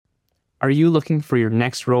Are you looking for your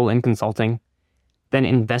next role in consulting? Then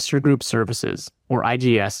Investor Group Services, or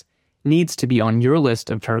IGS, needs to be on your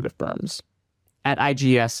list of target firms. At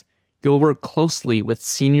IGS, you'll work closely with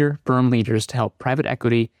senior firm leaders to help private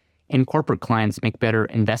equity and corporate clients make better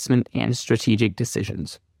investment and strategic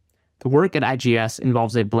decisions. The work at IGS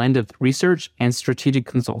involves a blend of research and strategic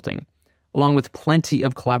consulting, along with plenty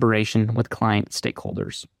of collaboration with client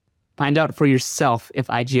stakeholders. Find out for yourself if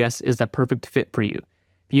IGS is the perfect fit for you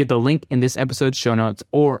via the link in this episode's show notes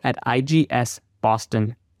or at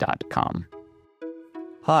igsboston.com.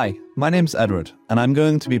 Hi, my name's Edward, and I'm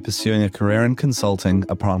going to be pursuing a career in consulting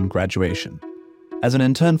upon graduation. As an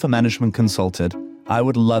intern for Management Consulted, I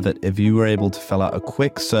would love it if you were able to fill out a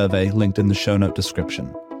quick survey linked in the show note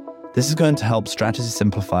description. This is going to help Strategy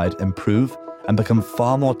Simplified improve and become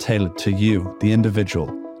far more tailored to you, the individual,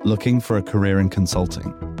 looking for a career in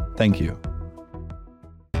consulting. Thank you.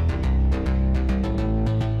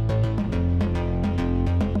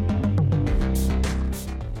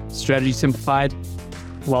 Strategy Simplified,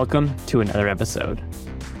 welcome to another episode.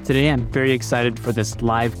 Today I'm very excited for this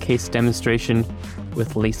live case demonstration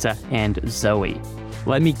with Lisa and Zoe.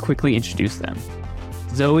 Let me quickly introduce them.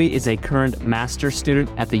 Zoe is a current master's student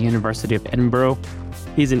at the University of Edinburgh.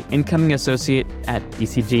 He's an incoming associate at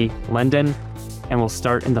BCG London and will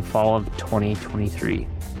start in the fall of 2023.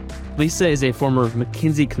 Lisa is a former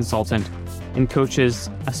McKinsey consultant and coaches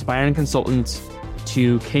aspiring consultants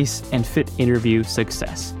to case and fit interview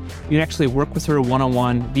success. You can actually work with her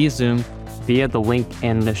one-on-one via Zoom via the link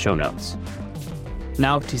in the show notes.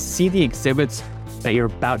 Now, to see the exhibits that you're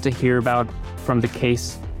about to hear about from the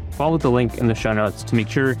case, follow the link in the show notes to make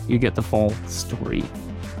sure you get the full story.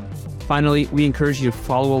 Finally, we encourage you to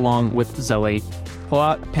follow along with Zoe. Pull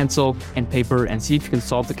out a pencil and paper and see if you can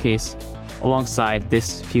solve the case alongside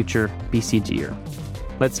this future BCGer.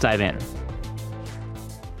 Let's dive in.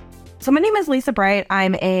 So my name is Lisa Bright.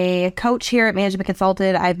 I'm a coach here at Management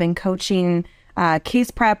Consulted. I've been coaching case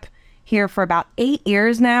prep here for about 8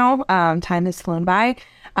 years now. Time has flown by.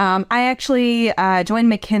 I actually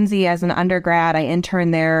joined McKinsey as an undergrad. I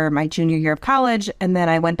interned there my junior year of college, and then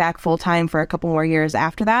I went back full-time for a couple more years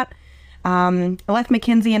after that. I left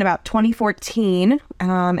McKinsey in about 2014,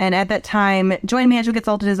 and at that time, joined Management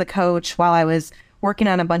Consulted as a coach while I was working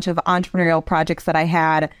on a bunch of entrepreneurial projects that I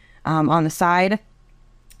had on the side.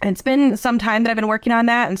 And it's been some time that I've been working on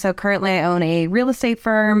that, and so currently I own a real estate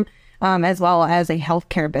firm as well as a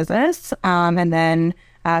healthcare business, and then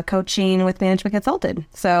coaching with Management Consulted.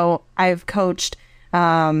 So I've coached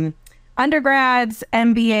undergrads,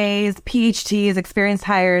 MBAs, PhDs, experienced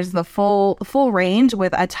hires, the full range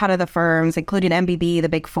with a ton of the firms, including MBB, the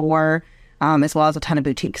Big Four, as well as a ton of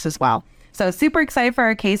boutiques as well. So super excited for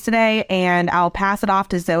our case today, and I'll pass it off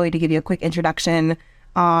to Zoe to give you a quick introduction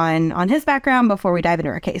on his background before we dive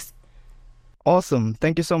into our case. Awesome.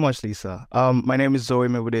 Thank you so much, Lisa. My name is Zoe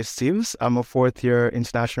Mewude-Steves. I'm a fourth-year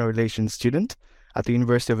international relations student at the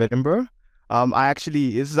University of Edinburgh. This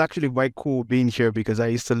is actually quite cool being here because I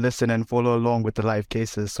used to listen and follow along with the live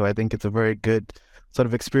cases. So I think it's a very good sort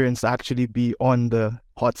of experience to actually be on the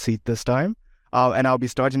hot seat this time. And I'll be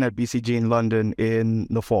starting at BCG in London in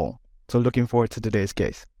the fall. So looking forward to today's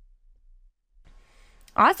case.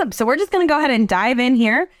 Awesome. So we're just going to go ahead and dive in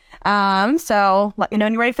here. So let me know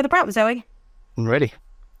when you're ready for the prompt, Zoe. I'm ready.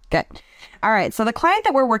 Good. All right. So the client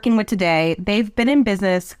that we're working with today, they've been in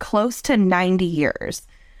business close to 90 years.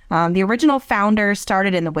 The original founder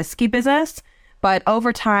started in the whiskey business, but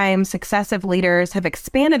over time, successive leaders have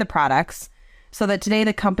expanded the products so that today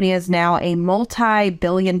the company is now a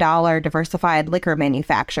multi-billion-dollar diversified liquor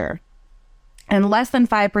manufacturer. And less than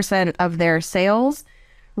 5% of their sales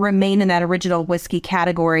remain in that original whiskey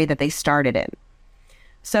category that they started in.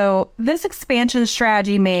 So this expansion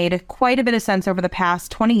strategy made quite a bit of sense over the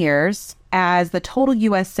past 20 years as the total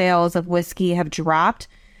U.S. sales of whiskey have dropped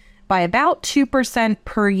by about 2%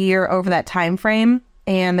 per year over that time frame,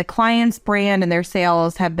 and the client's brand and their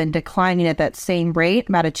sales have been declining at that same rate,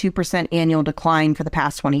 about a 2% annual decline for the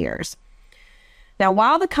past 20 years. Now,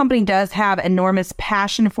 while the company does have enormous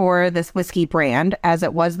passion for this whiskey brand, as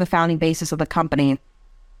it was the founding basis of the company,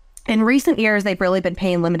 in recent years, they've really been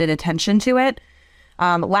paying limited attention to it.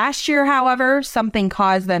 Last year, however, something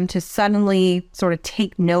caused them to suddenly sort of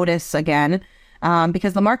take notice again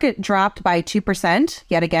because the market dropped by 2%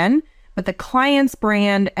 yet again, but the client's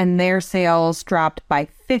brand and their sales dropped by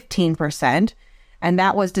 15%. And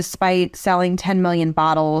that was despite selling 10 million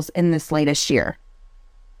bottles in this latest year.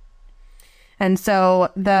 And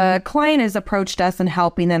so the client has approached us in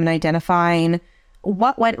helping them in identifying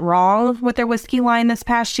what went wrong with their whiskey line this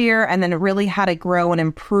past year, and then really how to grow and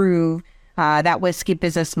improve that whiskey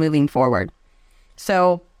business moving forward.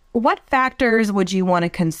 So what factors would you want to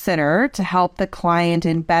consider to help the client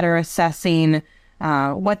in better assessing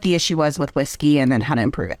what the issue was with whiskey and then how to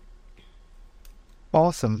improve it?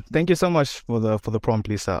 Awesome. Thank you so much for the prompt,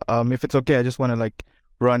 Lisa. If it's okay, I just want to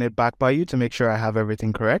run it back by you to make sure I have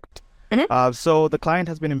everything correct. So the client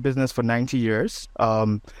has been in business for 90 years.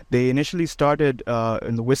 They initially started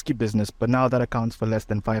in the whiskey business, but now that accounts for less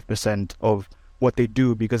than 5% of what they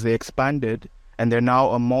do because they expanded and they're now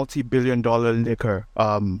a multi-billion-dollar liquor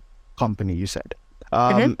company, you said.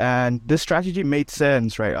 And this strategy made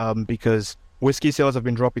sense, right? Because whiskey sales have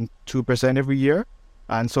been dropping 2% every year.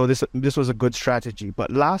 And so this was a good strategy.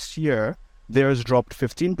 But last year, theirs dropped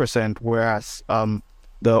 15%, whereas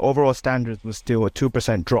the overall standard was still a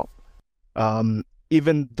 2% drop.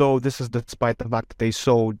 Even though this is despite the fact that they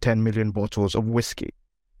sold 10 million bottles of whiskey.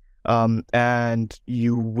 And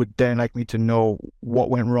you would then like me to know what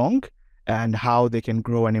went wrong and how they can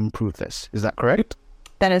grow and improve this. Is that correct?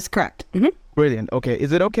 That is correct. Brilliant. Okay.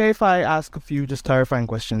 Is it okay if I ask a few just clarifying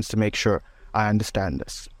questions to make sure I understand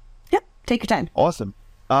this? Yep. Take your time. Awesome.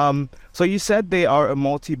 So you said they are a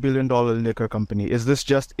multi-billion-dollar liquor company. Is this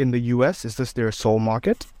just in the US? Is this their sole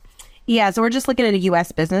market? Yeah, so we're just looking at a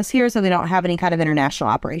U.S. business here, so they don't have any kind of international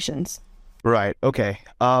operations. Right. Okay.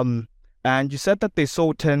 And you said that they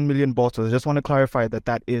sold 10 million bottles. I just want to clarify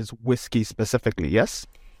that is whiskey specifically, yes?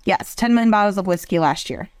 Yes, 10 million bottles of whiskey last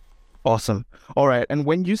year. Awesome. All right. And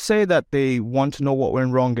when you say that they want to know what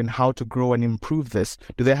went wrong and how to grow and improve this,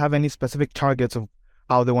 do they have any specific targets of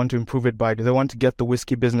how they want to improve it by? Do they want to get the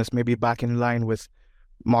whiskey business maybe back in line with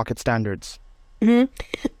market standards? So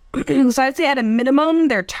I'd say at a minimum,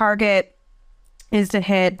 their target is to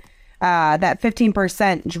hit that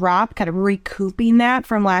 15% drop, kind of recouping that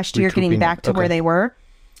from last year, getting back to where they were.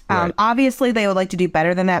 Right. Obviously, they would like to do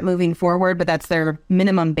better than that moving forward, but that's their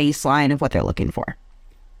minimum baseline of what they're looking for.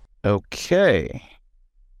 Okay.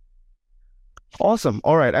 Awesome.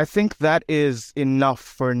 All right. I think that is enough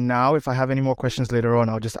for now. If I have any more questions later on,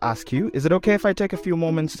 I'll just ask you. Is it okay if I take a few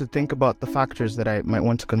moments to think about the factors that I might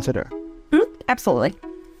want to consider? Absolutely.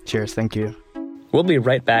 Cheers. Thank you. We'll be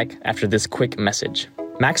right back after this quick message.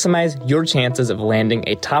 Maximize your chances of landing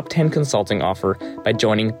a top 10 consulting offer by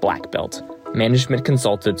joining Black Belt, Management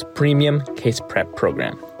Consultant's premium case prep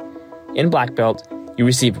program. In Black Belt, you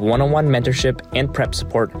receive one-on-one mentorship and prep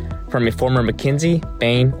support from a former McKinsey,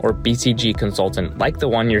 Bain, or BCG consultant like the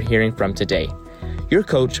one you're hearing from today. Your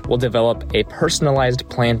coach will develop a personalized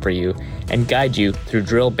plan for you and guide you through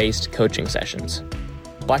drill-based coaching sessions.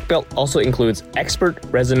 Black Belt also includes expert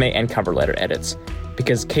resume and cover letter edits,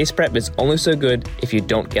 because case prep is only so good if you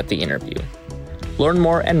don't get the interview. Learn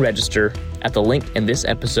more and register at the link in this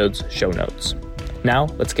episode's show notes. Now,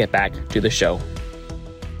 let's get back to the show.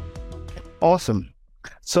 Awesome.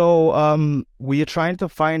 So we are trying to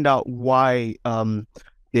find out why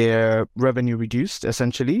their revenue reduced,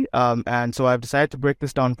 essentially. And so I've decided to break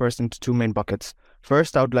this down first into two main buckets.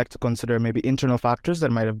 First, I would like to consider maybe internal factors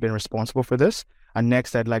that might have been responsible for this. And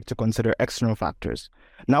next, I'd like to consider external factors.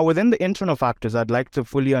 Now, within the internal factors, I'd like to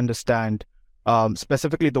fully understand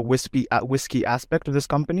specifically the whiskey aspect of this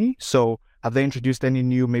company. So have they introduced any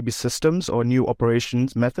new maybe systems or new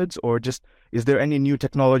operations methods, or just is there any new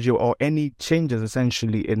technology or any changes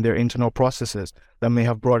essentially in their internal processes that may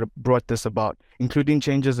have brought this about, including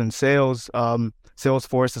changes in sales,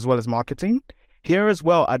 Salesforce, as well as marketing? Here as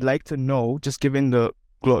well, I'd like to know, just given the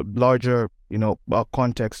larger,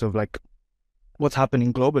 context of what's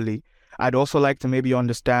happening globally, I'd also like to maybe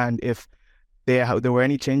understand if there were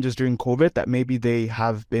any changes during COVID that maybe they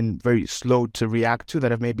have been very slow to react to that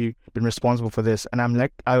have maybe been responsible for this. And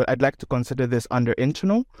I'd like to consider this under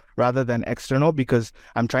internal rather than external, because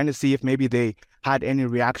I'm trying to see if maybe they had any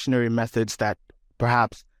reactionary methods that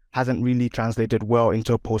perhaps hasn't really translated well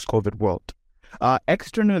into a post-COVID world.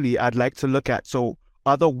 Externally, I'd like to look at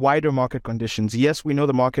other wider market conditions. Yes, we know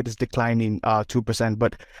the market is declining 2%,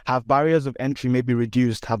 but have barriers of entry maybe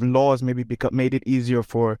reduced? Have laws maybe made it easier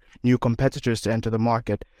for new competitors to enter the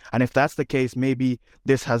market? And if that's the case, maybe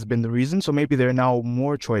this has been the reason. So maybe there are now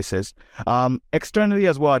more choices. Externally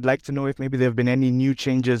as well, I'd like to know if maybe there have been any new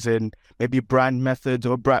changes in maybe brand methods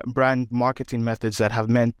or brand marketing methods that have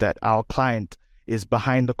meant that our client is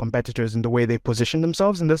behind the competitors in the way they position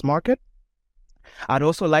themselves in this market. I'd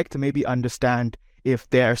also like to maybe understand if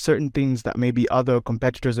there are certain things that maybe other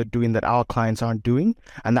competitors are doing that our clients aren't doing,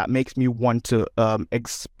 and that makes me want to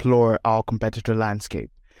explore our competitor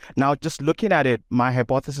landscape. Now, just looking at it, my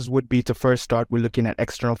hypothesis would be to first start with looking at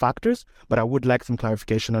external factors, but I would like some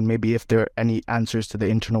clarification on maybe if there are any answers to the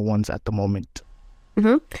internal ones at the moment.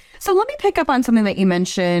 So let me pick up on something that you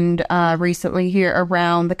mentioned recently here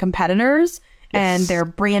around the competitors and their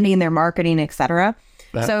branding, their marketing, etc.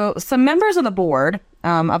 So some members of the board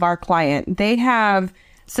of our client, they have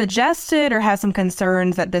suggested or has some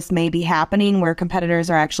concerns that this may be happening where competitors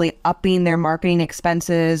are actually upping their marketing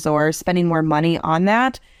expenses or spending more money on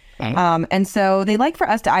that. And so they'd like for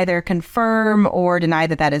us to either confirm or deny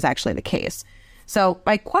that that is actually the case. So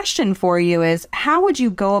my question for you is, how would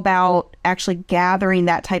you go about actually gathering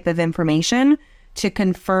that type of information to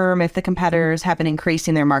confirm if the competitors have been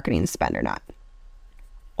increasing their marketing spend or not?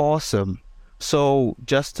 Awesome. So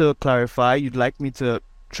just to clarify, you'd like me to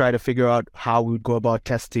try to figure out how we would go about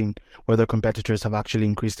testing whether competitors have actually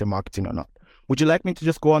increased their marketing or not. Would you like me to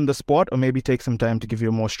just go on the spot or maybe take some time to give you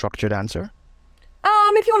a more structured answer?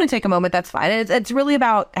 If you want to take a moment, that's fine. It's really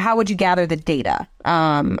about how would you gather the data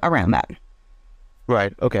around that.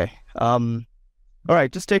 Right. Okay. All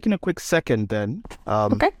right. Just taking a quick second then.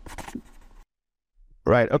 Okay.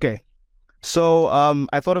 Right. Okay. So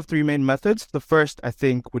I thought of three main methods. The first, I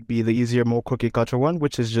think, would be the easier, more cookie cutter one,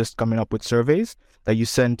 which is just coming up with surveys that you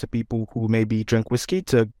send to people who maybe drink whiskey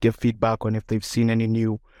to give feedback on if they've seen any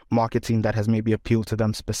new marketing that has maybe appealed to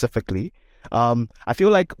them specifically. I feel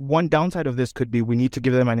like one downside of this could be we need to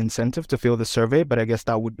give them an incentive to fill the survey, but I guess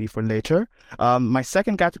that would be for later. My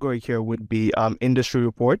second category here would be industry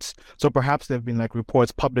reports. So perhaps there have been like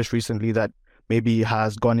reports published recently that maybe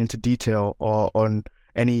has gone into detail on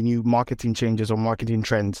any new marketing changes or marketing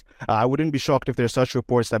trends. I wouldn't be shocked if there's such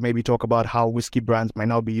reports that maybe talk about how whiskey brands might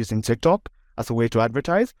now be using TikTok as a way to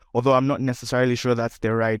advertise, although I'm not necessarily sure that's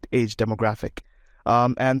their right age demographic.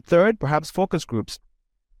 And third, perhaps focus groups.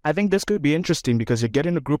 I think this could be interesting because you're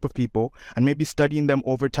getting a group of people and maybe studying them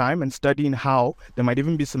over time and studying how there might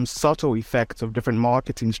even be some subtle effects of different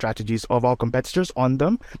marketing strategies of our competitors on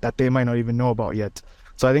them that they might not even know about yet.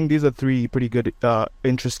 So I think these are three pretty good,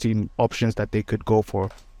 interesting options that they could go for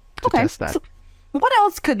to test that. So what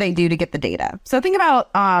else could they do to get the data? So think about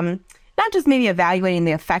not just maybe evaluating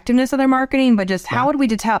the effectiveness of their marketing, but just how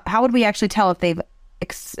would we actually tell if they've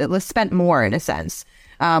spent more in a sense?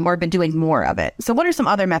 Or been doing more of it. So what are some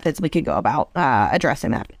other methods we could go about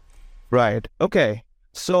addressing that? Right. Okay.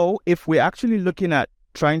 So if we're actually looking at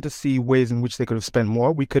trying to see ways in which they could have spent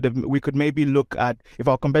more, we could maybe look at, if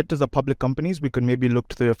our competitors are public companies, we could maybe look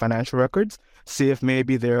to their financial records, see if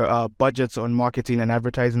maybe their budgets on marketing and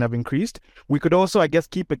advertising have increased. We could also, I guess,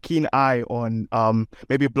 keep a keen eye on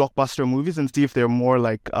maybe blockbuster movies and see if they're more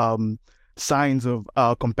like signs of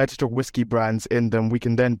competitor whiskey brands in them. We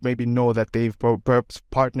can then maybe know that they've perhaps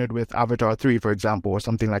partnered with Avatar 3, for example, or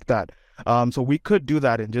something like that. So we could do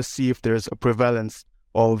that and just see if there's a prevalence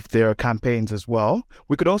of their campaigns as well.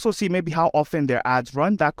 We could also see maybe how often their ads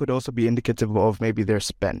run. That could also be indicative of maybe their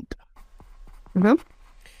spend. Mm-hmm.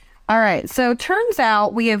 All right. So turns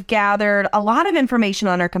out we have gathered a lot of information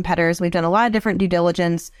on our competitors. We've done a lot of different due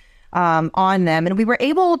diligence on them. And we were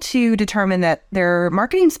able to determine that their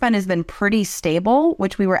marketing spend has been pretty stable,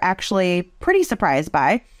 which we were actually pretty surprised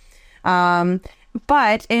by.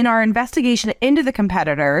 But in our investigation into the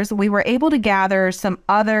competitors, we were able to gather some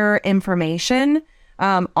other information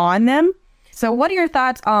on them. So what are your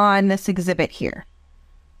thoughts on this exhibit here?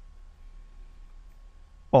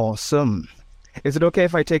 Awesome. Is it okay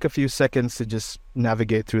if I take a few seconds to just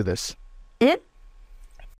navigate through this?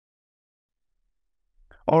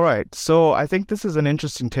 All right. So I think this is an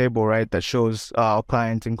interesting table, right, that shows our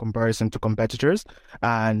clients in comparison to competitors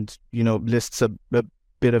and, lists a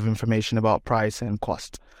bit of information about price and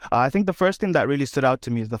cost. I think the first thing that really stood out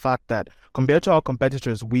to me is the fact that compared to our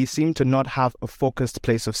competitors, we seem to not have a focused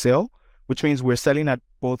place of sale, which means we're selling at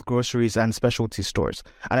both groceries and specialty stores.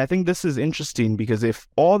 And I think this is interesting because if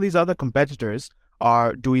all these other competitors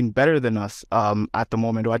are doing better than us at the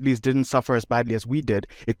moment, or at least didn't suffer as badly as we did,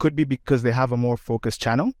 it could be because they have a more focused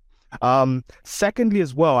channel. Secondly,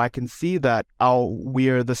 as well, I can see that we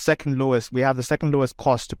have the second lowest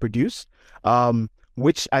cost to produce,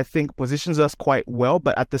 which I think positions us quite well.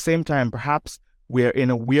 But at the same time, perhaps we're in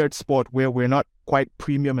a weird spot where we're not quite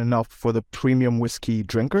premium enough for the premium whiskey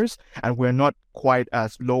drinkers, and we're not quite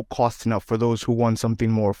as low cost enough for those who want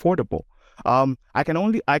something more affordable. I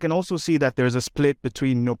can also see that there's a split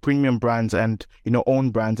between premium brands and own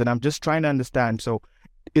brands, and I'm just trying to understand. So,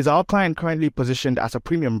 is our client currently positioned as a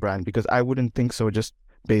premium brand? Because I wouldn't think so, just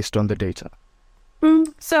based on the data.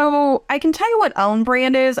 So I can tell you what own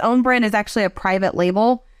brand is. Own brand is actually a private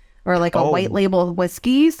label or like a white label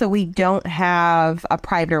whiskey. So we don't have a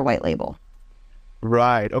private or white label.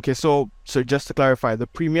 Right. Okay. So just to clarify, the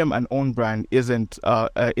premium and own brand isn't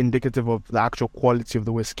indicative of the actual quality of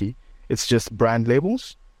the whiskey. It's just brand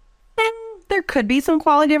labels? There could be some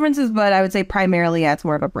quality differences, but I would say primarily it's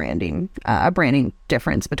more of a branding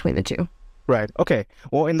difference between the two. Right. Okay.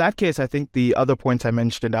 Well, in that case, I think the other points I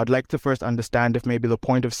mentioned, I'd like to first understand if maybe the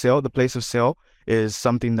point of sale, the place of sale, is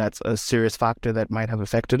something that's a serious factor that might have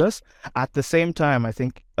affected us. At the same time, I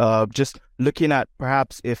think just looking at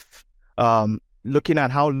perhaps if looking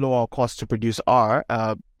at how low our costs to produce are,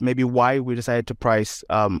 maybe why we decided to price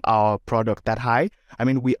our product that high. I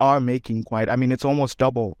mean, we are making it's almost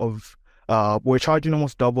double of, we're charging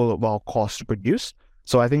almost double of our cost to produce.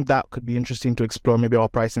 So I think that could be interesting to explore maybe our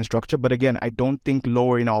pricing structure. But again, I don't think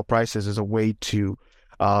lowering our prices is a way to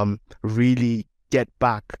really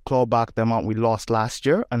claw back the amount we lost last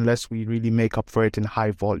year, unless we really make up for it in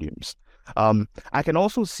high volumes. I can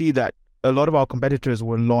also see that a lot of our competitors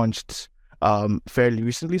were launched fairly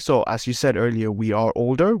recently. So as you said earlier, we are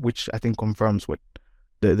older, which I think confirms what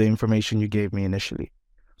the information you gave me initially.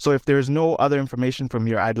 So if there's no other information from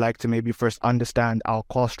here, I'd like to maybe first understand our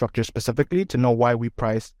cost structure specifically to know why we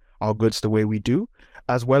price our goods the way we do,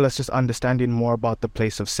 as well as just understanding more about the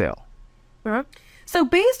place of sale. Uh-huh. So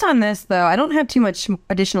based on this, though, I don't have too much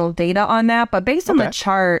additional data on that, but based on the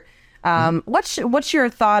chart, what's your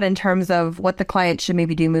thought in terms of what the client should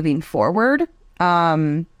maybe do moving forward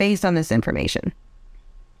based on this information?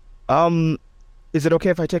 Is it okay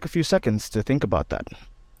if I take a few seconds to think about that?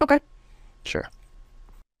 Okay. Sure.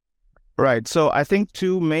 Right. So I think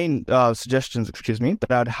two main suggestions,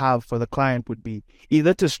 that I'd have for the client would be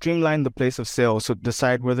either to streamline the place of sale, so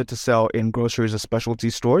decide whether to sell in groceries or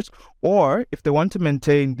specialty stores, or if they want to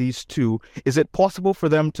maintain these two, is it possible for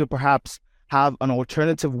them to perhaps have an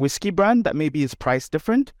alternative whiskey brand that maybe is priced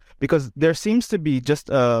different? Because there seems to be just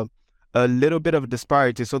a little bit of a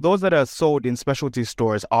disparity. So those that are sold in specialty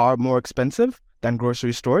stores are more expensive than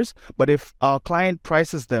grocery stores. But if our client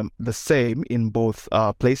prices them the same in both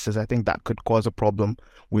places, I think that could cause a problem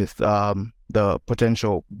with the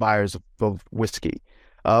potential buyers of whiskey.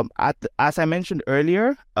 As I mentioned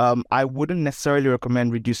earlier, I wouldn't necessarily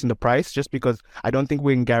recommend reducing the price, just because I don't think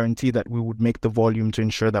we can guarantee that we would make the volume to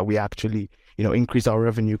ensure that we actually, increase our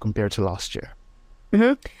revenue compared to last year.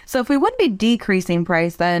 Mm-hmm. So if we would be decreasing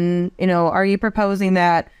price, then, are you proposing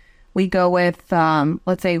that we go with,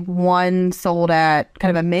 let's say, one sold at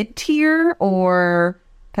kind of a mid-tier or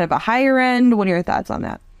kind of a higher end? What are your thoughts on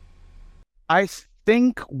that? I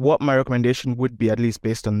think what my recommendation would be, at least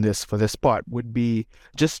based on this for this part, would be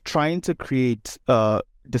just trying to create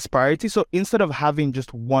disparity. So instead of having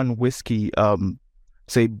just one whiskey,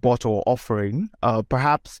 say, bottle offering,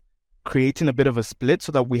 perhaps creating a bit of a split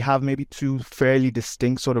so that we have maybe two fairly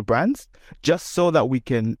distinct sort of brands, just so that we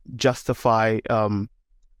can justify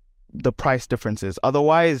the price differences.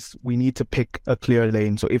 Otherwise, we need to pick a clear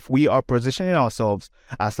lane. So if we are positioning ourselves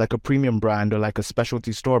as like a premium brand or like a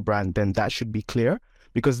specialty store brand, then that should be clear,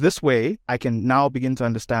 because this way I can now begin to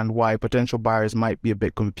understand why potential buyers might be a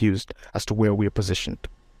bit confused as to where we're positioned.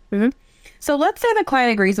 Mm-hmm. So let's say the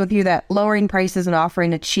client agrees with you that lowering prices and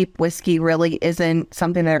offering a cheap whiskey really isn't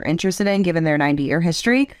something they're interested in given their 90-year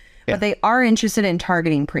history, but they are interested in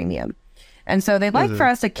targeting premium. And so they'd like for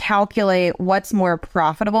us to calculate what's more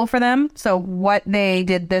profitable for them. So what they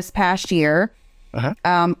did this past year,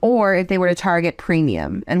 or if they were to target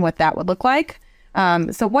premium and what that would look like.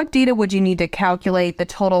 So what data would you need to calculate the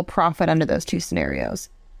total profit under those two scenarios?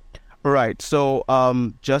 Right. So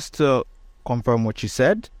just to confirm what you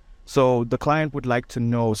said, so the client would like to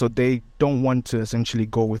know, so they don't want to essentially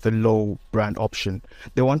go with a low brand option.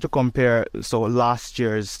 They want to compare, so last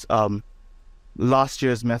year's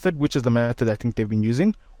method, which is the method I think they've been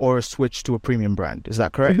using, or switch to a premium brand. Is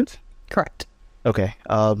that correct? Mm-hmm. Correct. Okay.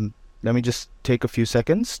 Let me just take a few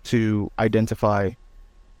seconds to identify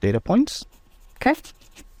data points. Okay.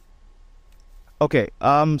 Okay.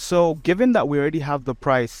 So given that we already have the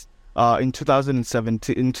price in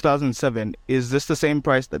 2007, is this the same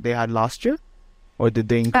price that they had last year, or did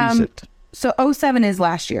they increase it? So 07 is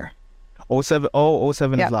last year. 07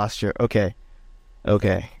 is last year. Okay.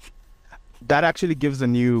 That actually gives me a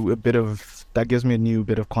new bit of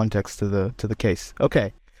context to the case.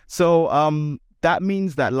 Okay. So that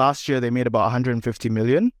means that last year they made about 150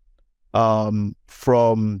 million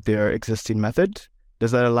from their existing method.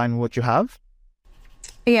 Does that align with what you have?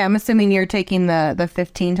 Yeah, I'm assuming you're taking the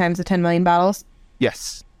 15 times the 10 million bottles.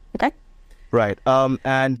 Yes. Okay. Right.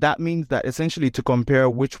 And that means that essentially to compare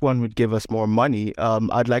which one would give us more money,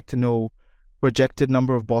 I'd like to know projected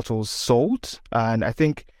number of bottles sold. And I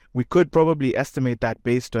think we could probably estimate that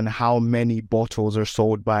based on how many bottles are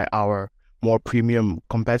sold by our more premium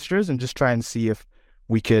competitors, and just try and see if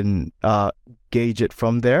we can gauge it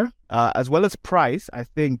from there. As well as price, I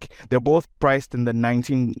think they're both priced in the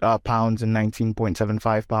 19 pounds and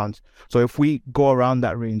 19.75 pounds. So if we go around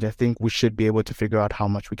that range, I think we should be able to figure out how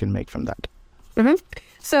much we can make from that.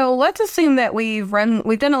 So let's assume that we've done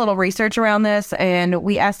a little research around this, and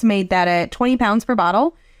we estimate that at 20 pounds per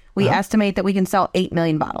bottle, we estimate that we can sell 8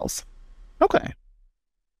 million bottles. Okay.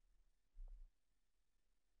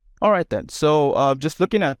 All right then. So just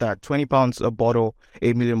looking at that, 20 pounds a bottle,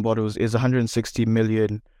 8 million bottles is 160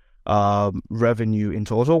 million revenue in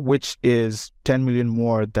total, which is 10 million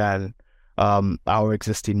more than our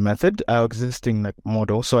existing method, our existing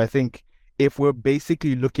model. So I think if we're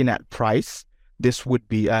basically looking at price, this would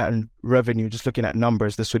be, and revenue, just looking at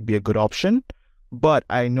numbers, this would be a good option. But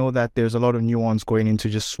I know that there's a lot of nuance going into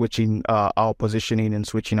just switching our positioning and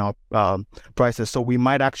switching our prices. So we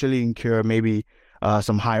might actually incur maybe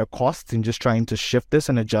some higher costs in just trying to shift this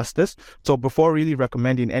and adjust this. So before really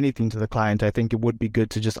recommending anything to the client, I think it would be good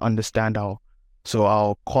to just understand our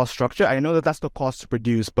cost structure. I know that that's the cost to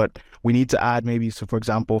produce, but we need to add maybe, so for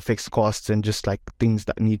example, fixed costs and just like things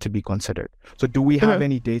that need to be considered. So do we have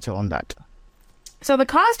any data on that? So the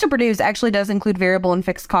cost to produce actually does include variable and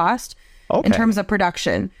fixed cost in terms of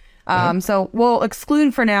production. So we'll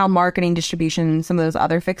exclude for now marketing, distribution, some of those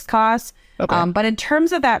other fixed costs. But in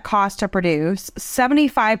terms of that cost to produce,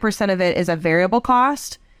 75% of it is a variable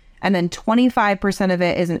cost, and then 25% of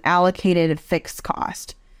it is an allocated fixed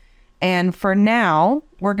cost. And for now,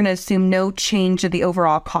 we're going to assume no change to the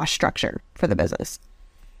overall cost structure for the business.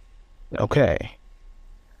 Okay.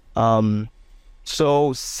 So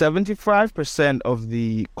 75% of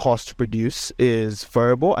the cost to produce is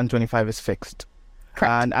variable and 25 is fixed.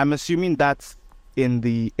 Correct. And I'm assuming that's in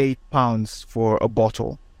the 8 pounds for a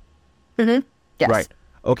bottle. Yes. Right.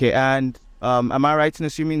 Okay. And am I right in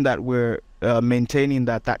assuming that we're maintaining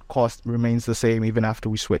that cost remains the same even after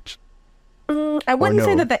we switch? I wouldn't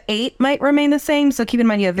say that the 8 might remain the same. So keep in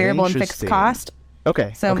mind you have variable and fixed cost.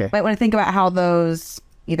 Okay. So might want to think about how those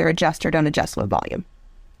either adjust or don't adjust with volume.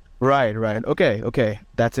 Right. Okay.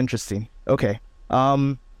 That's interesting. Okay.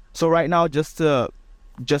 So right now, just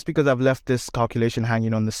because I've left this calculation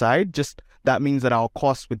hanging on the side, just that means that our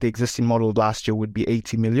cost with the existing model last year would be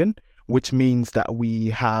 80 million, which means that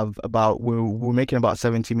we're making about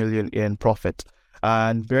 70 million in profit.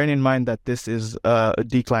 And bearing in mind that this is a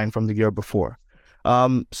decline from the year before.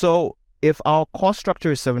 So if our cost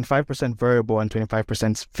structure is 75% variable and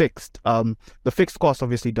 25% fixed, the fixed cost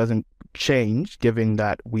obviously doesn't change given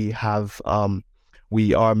that we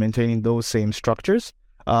are maintaining those same structures.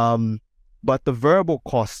 But the variable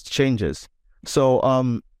cost changes.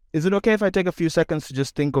 So is it okay if I take a few seconds to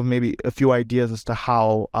just think of maybe a few ideas as to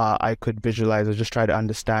how I could visualize or just try to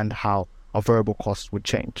understand how a variable cost would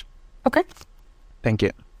change? Okay. Thank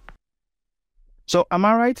you. So am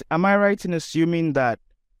I right in assuming that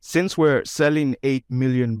since we're selling 8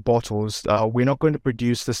 million bottles, we're not going to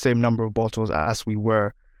produce the same number of bottles as we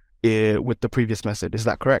were with the previous method? Is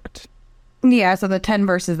that correct? Yeah, so the 10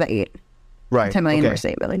 versus the 8. Right. 10 million versus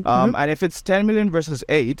 8 million. And if it's 10 million versus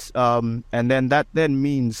 8, and then that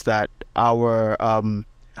means that our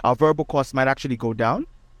variable cost might actually go down.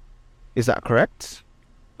 Is that correct?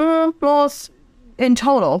 Well, in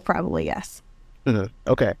total, probably yes.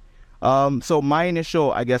 Okay. So my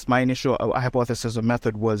initial hypothesis or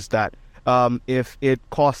method was that if it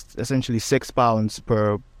costs essentially £6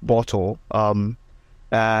 per bottle,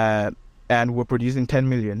 and we're producing 10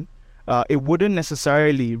 million, it wouldn't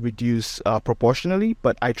necessarily reduce proportionally,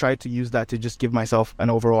 but I tried to use that to just give myself an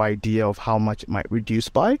overall idea of how much it might reduce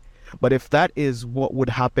by. But if that is what would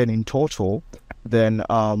happen in total, then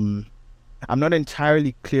I'm not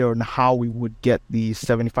entirely clear on how we would get the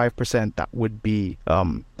 75% that would be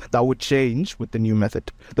that would change with the new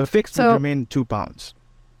method. The fixed would remain £2.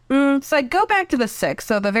 So I go back to the 6.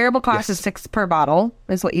 So the variable cost is 6 per bottle,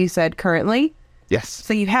 is what you said currently. Yes.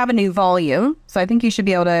 So you have a new volume. So I think you should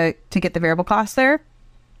be able to get the variable cost there.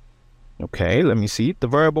 Okay, let me see. The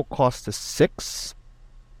variable cost is 6.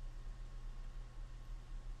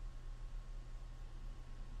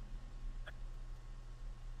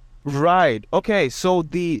 Right. Okay. So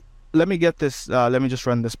let me get this. Let me just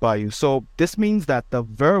run this by you. So this means that the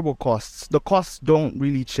variable costs, the costs don't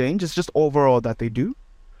really change. It's just overall that they do.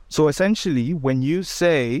 So essentially, when you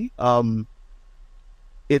say we're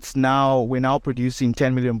now producing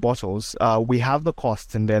 10 million bottles, we have the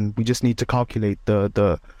costs, and then we just need to calculate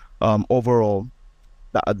the overall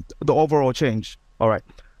change. All right.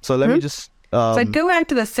 So let me just. So I'd go back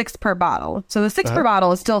to the 6 per bottle. So the 6 per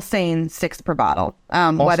bottle is still saying 6 per bottle,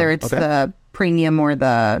 whether it's the premium or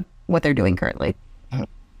what they're doing currently.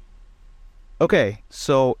 Okay,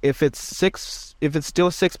 so if it's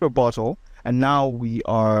still 6 per bottle, and now we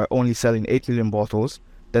are only selling 8 million bottles,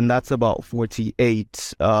 then that's about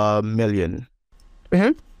 48 million.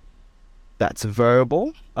 That's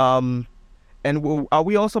variable. And are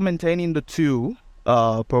we also maintaining the 2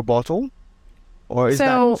 per bottle? Or is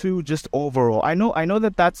that 2 just overall? I know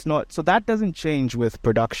that that's not, so that doesn't change with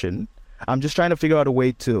production. I'm just trying to figure out a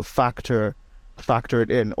way to factor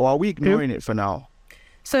it in. Or are we ignoring it for now?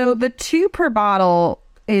 So the 2 per bottle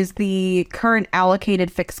is the current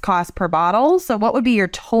allocated fixed cost per bottle. So what would be your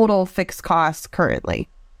total fixed cost currently?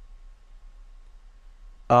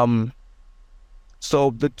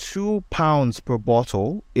 So the £2 per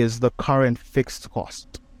bottle is the current fixed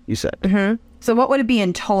cost, you said. Mm-hmm. So what would it be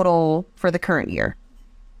in total for the current year,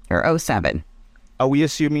 or '07? Are we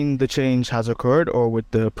assuming the change has occurred, or with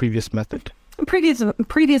the previous method?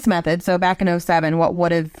 Previous method. So back in '07,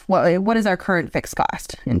 what is our current fixed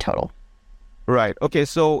cost in total? Right. Okay.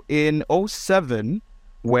 So in '07,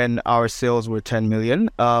 when our sales were 10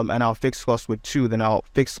 million, and our fixed cost were 2, then our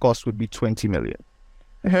fixed cost would be 20 million.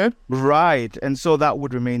 Mm-hmm. Right. And so that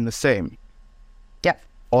would remain the same. Yep.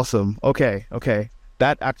 Awesome. Okay.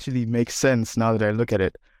 That actually makes sense now that I look at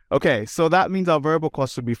it. Okay. So that means our variable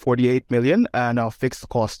cost would be 48 million and our fixed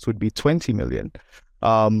costs would be 20 million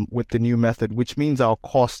with the new method, which means our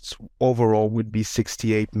costs overall would be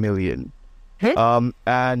 68 million.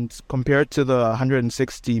 And compared to the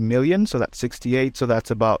 160 million, so that's 68, so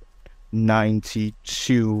that's about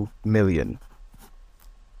 92 million.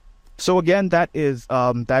 So again, that is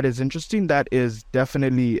interesting. That is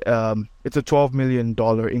definitely it's a $12 million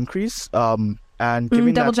increase. And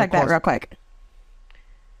giving double check that real quick.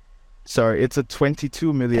 Sorry, it's a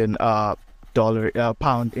 $22 million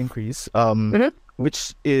pound increase,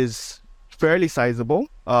 which is fairly sizable.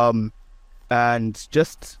 And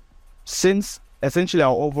just since essentially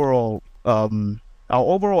our overall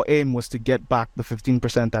aim was to get back the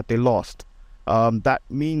 15% that they lost, that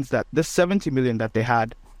means that this 70 million that they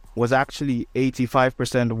had was actually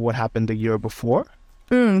 85% of what happened the year before.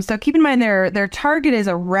 So keep in mind their target is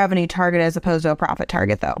a revenue target as opposed to a profit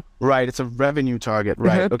target, though. Right, it's a revenue target,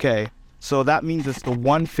 right? Mm-hmm. Okay, so that means it's the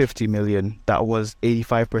 150 million that was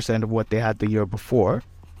 85% of what they had the year before.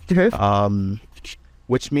 Mm-hmm.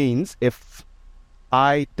 Which means if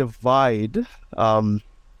I divide, let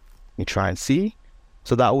me try and see.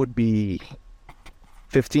 So that would be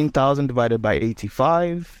 15,000 divided by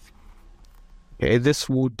 85. Okay, this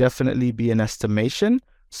will definitely be an estimation.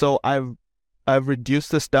 So I've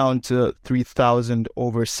reduced this down to 3,000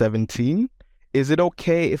 over 17. Is it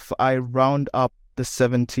okay if I round up the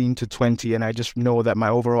 17 to 20 and I just know that my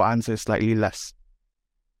overall answer is slightly less?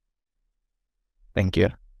 Thank you.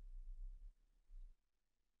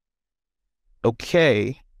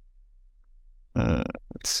 Okay. Let's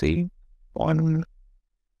see. One.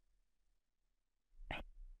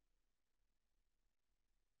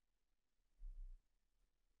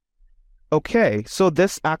 Okay, so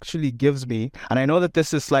this actually gives me, and I know that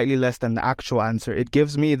this is slightly less than the actual answer. It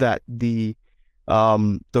gives me that the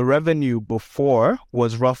revenue before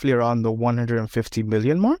was roughly around the 150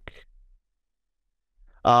 million mark.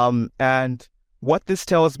 And what this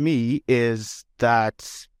tells me is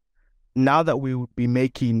that now that we would be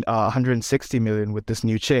making 160 million with this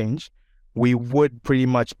new change, we would pretty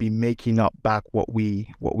much be making up back what we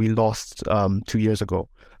lost 2 years ago.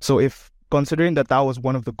 So if considering that was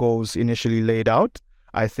one of the goals initially laid out,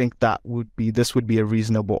 I think this would be a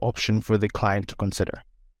reasonable option for the client to consider.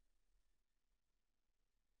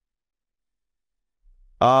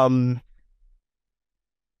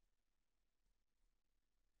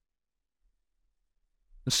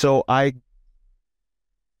 So I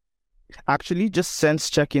actually just sense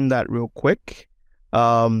checking that real quick.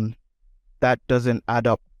 That doesn't add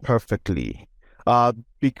up perfectly.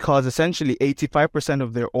 Because essentially 85%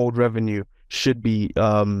 of their old revenue should be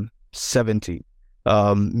 70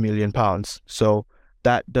 million pounds. So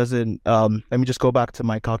that doesn't, let me just go back to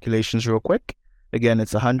my calculations real quick. Again,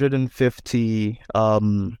 it's 150,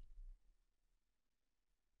 okay,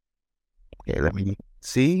 let me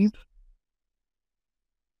see.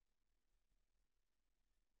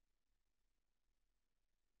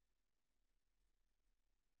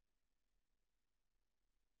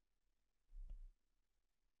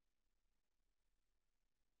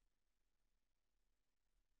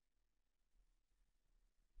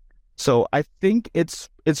 So I think it's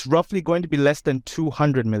roughly going to be less than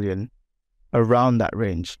 200 million, around that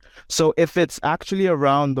range. So if it's actually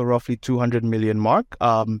around the roughly 200 million mark,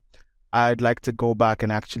 I'd like to go back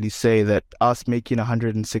and actually say that us making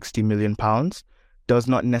 160 million pounds does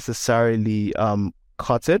not necessarily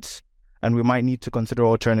cut it, and we might need to consider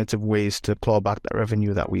alternative ways to claw back that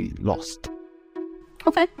revenue that we lost.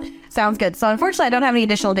 Okay, sounds good. So unfortunately, I don't have any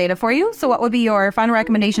additional data for you. So what would be your final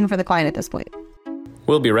recommendation for the client at this point?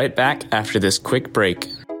 We'll be right back after this quick break.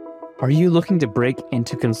 Are you looking to break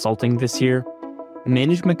into consulting this year?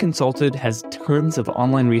 Management Consulted has tons of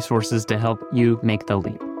online resources to help you make the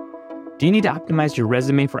leap. Do you need to optimize your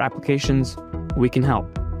resume for applications? We can help.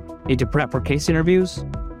 Need to prep for case interviews?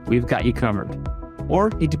 We've got you covered. Or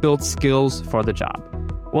need to build skills for the job?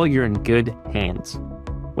 Well, you're in good hands.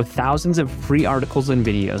 With thousands of free articles and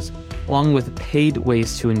videos, along with paid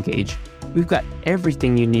ways to engage, we've got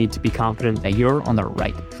everything you need to be confident that you're on the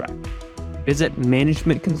right track. Visit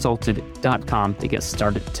managementconsulted.com to get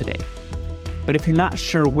started today. But if you're not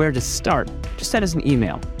sure where to start, just send us an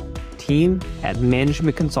email,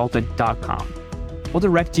 team@managementconsulted.com. We'll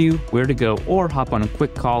direct you where to go or hop on a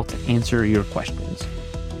quick call to answer your questions.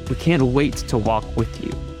 We can't wait to walk with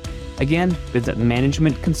you. Again, visit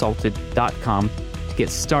managementconsulted.com to get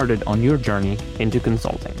started on your journey into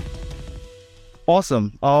consulting.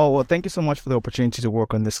 Awesome. Oh, well, thank you so much for the opportunity to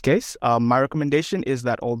work on this case. My recommendation is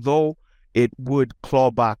that although it would claw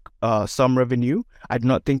back some revenue, I do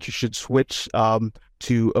not think you should switch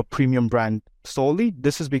to a premium brand solely.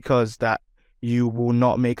 This is because that you will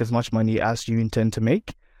not make as much money as you intend to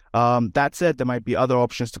make. That said, there might be other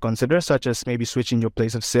options to consider, such as maybe switching your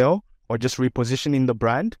place of sale or just repositioning the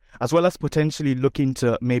brand, as well as potentially looking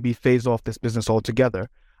to maybe phase off this business altogether.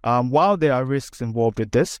 While there are risks involved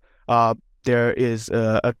with this, there is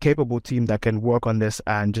a capable team that can work on this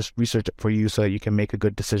and just research it for you so you can make a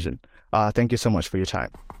good decision. Thank you so much for your time.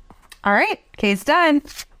 All right, case done.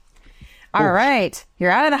 All right,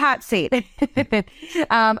 you're out of the hot seat.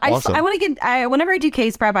 Awesome. Whenever I do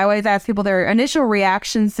case prep, I always ask people their initial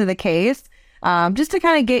reactions to the case, just to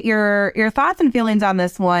kind of get your thoughts and feelings on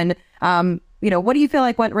this one. What do you feel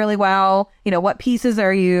like went really well? What pieces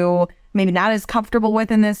are you maybe not as comfortable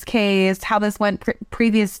with in this case? How this went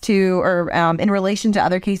previous to or in relation to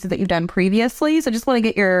other cases that you've done previously? So just want to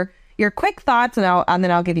get your quick thoughts, and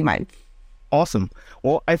then I'll give you mine. Awesome.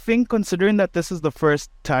 Well, I think considering that this is the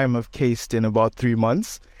first time I've cased in about 3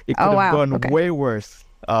 months, it could have gone way worse.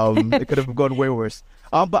 It could have gone way worse.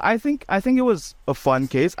 But I think it was a fun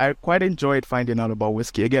case. I quite enjoyed finding out about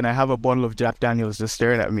whiskey. Again, I have a bottle of Jack Daniels just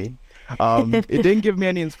staring at me. It didn't give me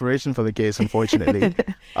any inspiration for the case, unfortunately.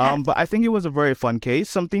 But I think it was a very fun case.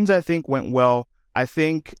 Some things I think went well. I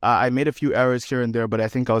think I made a few errors here and there, but I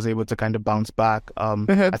think I was able to kind of bounce back.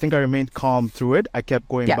 I think I remained calm through it. I kept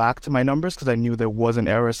going back to my numbers because I knew there was an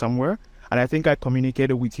error somewhere. And I think I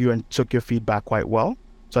communicated with you and took your feedback quite well.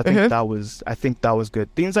 So I think that was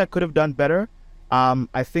good. Things I could have done better.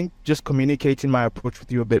 I think just communicating my approach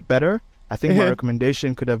with you a bit better. I think my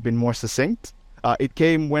recommendation could have been more succinct. It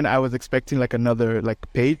came when I was expecting like another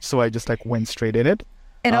page, so I just went straight in it.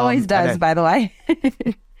 It always does, by the way.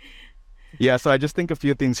 Yeah, so I just think a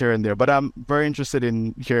few things here and there, but I'm very interested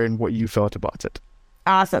in hearing what you felt about it.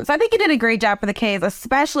 Awesome. So I think you did a great job for the case,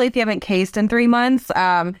 especially if you haven't cased in 3 months.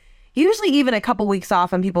 Usually even a couple weeks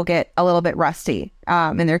off and people get a little bit rusty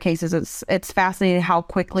in their cases. It's fascinating how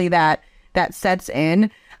quickly that sets in.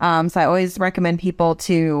 So I always recommend people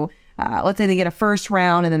to, let's say they get a first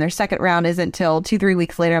round and then their second round isn't till 2-3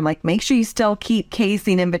 weeks later. I'm like, make sure you still keep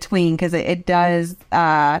casing in between because it does,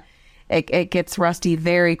 it gets rusty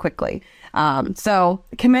very quickly. So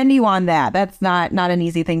commend you on that. That's not an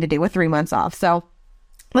easy thing to do with 3 months off. So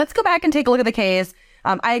let's go back and take a look at the case.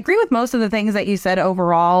 I agree with most of the things that you said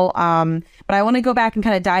overall. But I want to go back and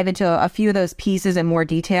kind of dive into a few of those pieces in more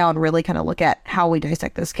detail and really kind of look at how we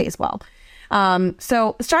dissect this case well.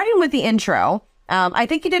 So starting with the intro, I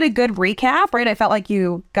think you did a good recap, right? I felt like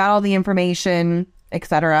you got all the information,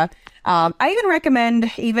 etc. I even recommend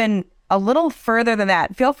even a little further than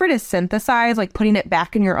that. Feel free to synthesize, putting it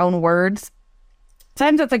back in your own words.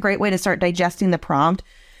 Sometimes that's a great way to start digesting the prompt.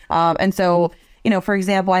 And so, for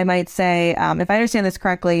example, I might say, if I understand this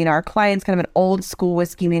correctly, our client's kind of an old school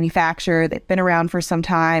whiskey manufacturer. They've been around for some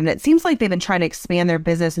time. And it seems like they've been trying to expand their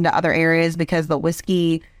business into other areas because the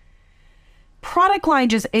whiskey product line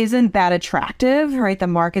just isn't that attractive, right? The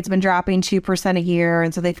market's been dropping 2% a year.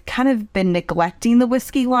 And so they've kind of been neglecting the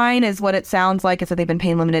whiskey line is what it sounds like. And so they've been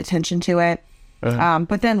paying limited attention to it.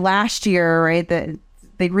 But then last year, right,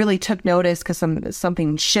 they really took notice because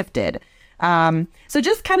something shifted. So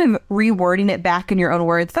just kind of rewording it back in your own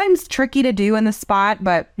words. Sometimes tricky to do in the spot,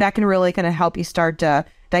 but that can really kind of help you start to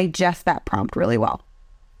digest that prompt really well.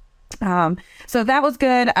 So that was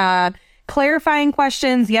good. Clarifying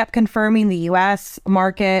questions, confirming the U.S.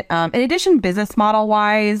 market. In addition, business model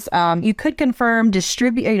wise, you could confirm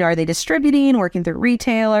are they distributing, working through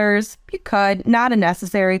retailers? You could, not a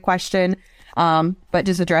necessary question, but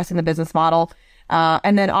just addressing the business model.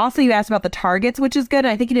 And then also you asked about the targets, which is good. And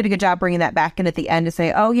I think you did a good job bringing that back in at the end to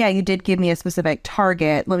say, oh yeah, you did give me a specific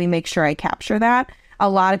target. Let me make sure I capture that. A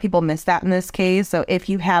lot of people miss that in this case. So if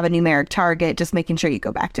you have a numeric target, just making sure you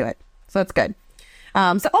go back to it. So that's good.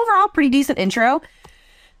 So overall, pretty decent intro.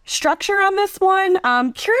 Structure on this one.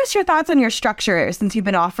 Curious your thoughts on your structure since you've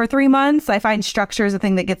been off for 3 months. I find structure is the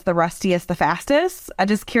thing that gets the rustiest the fastest. I'm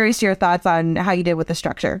just curious your thoughts on how you did with the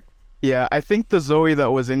structure. Yeah, I think the Zoe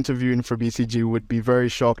that was interviewing for BCG would be very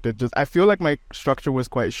shocked. I feel like my structure was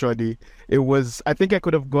quite shoddy. I think I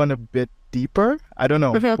could have gone a bit deeper. I don't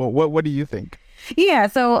know. What do you think? Yeah,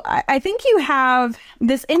 so I think you have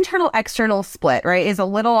this internal-external split, right, is a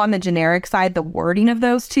little on the generic side, the wording of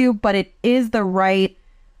those two, but it is the right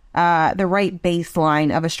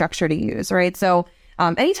baseline of a structure to use, right? So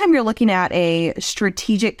anytime you're looking at a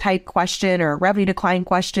strategic type question or a revenue decline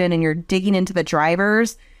question and you're digging into the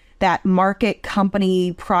drivers, that market,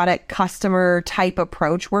 company, product, customer type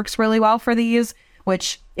approach works really well for these,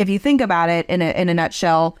 which if you think about it in a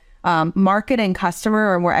nutshell, market and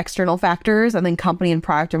customer are more external factors, and then company and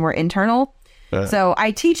product are more internal. So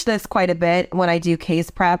I teach this quite a bit when I do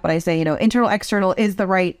case prep, but I say, internal, external is the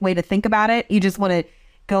right way to think about it. You just want to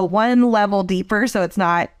go one level deeper so it's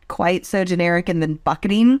not quite so generic and then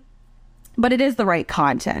bucketing, but it is the right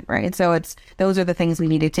content, right? So those are the things we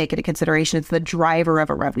need to take into consideration. It's the driver of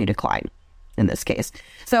a revenue decline in this case.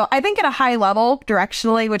 So I think at a high level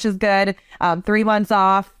directionally, which is good, 3 months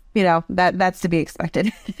off, that's to be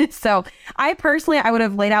expected. So I would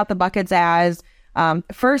have laid out the buckets as,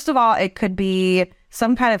 first of all, it could be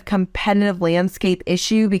some kind of competitive landscape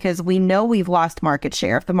issue because we know we've lost market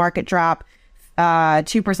share. If the market drop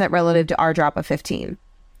 2% relative to our drop of 15.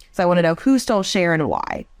 So I want to know who stole share and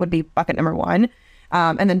why would be bucket number 1.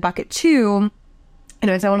 And then bucket 2, so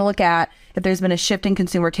I want to look at if there's been a shift in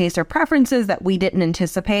consumer taste or preferences that we didn't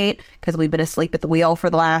anticipate because we've been asleep at the wheel for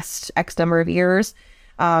the last X number of years.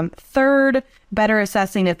 Third, better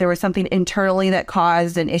assessing if there was something internally that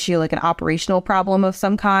caused an issue, like an operational problem of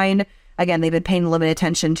some kind. Again, they've been paying limited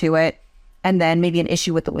attention to it. And then maybe an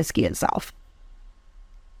issue with the whiskey itself.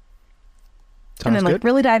 Sounds and then good.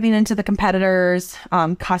 Really diving into the competitors,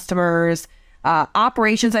 customers,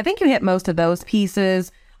 operations. I think you hit most of those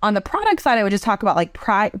pieces. On the product side, I would just talk about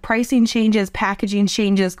pricing changes, packaging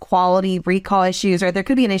changes, quality, recall issues, or there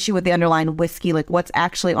could be an issue with the underlying whiskey, like what's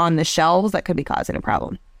actually on the shelves that could be causing a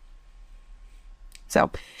problem. So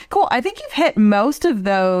cool. I think you've hit most of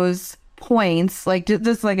those points,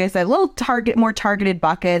 just like I said, more targeted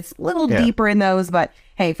buckets, deeper in those, but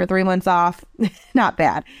hey, for 3 months off, not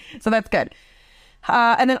bad. So that's good.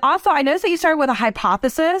 And then also I noticed that you started with a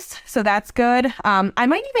hypothesis, so that's good. I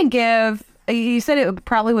might even give, you said it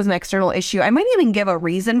probably was an external issue. I might even give a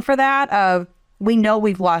reason for that of we know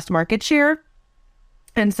we've lost market share.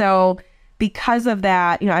 And so because of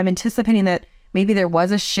that, I'm anticipating that maybe there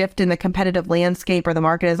was a shift in the competitive landscape or the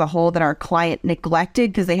market as a whole that our client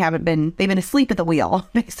neglected because they've been asleep at the wheel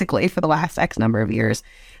basically for the last X number of years.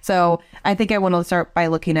 So I think I want to start by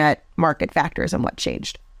looking at market factors and what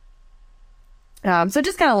changed. So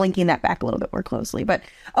just kind of linking that back a little bit more closely. But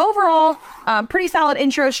overall, pretty solid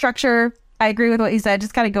intro structure. I agree with what you said,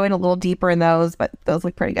 just kind of going a little deeper in those, but those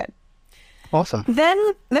look pretty good. Awesome. Then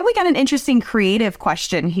we got an interesting creative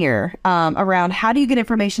question here around how do you get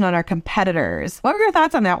information on our competitors? What were your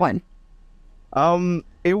thoughts on that one?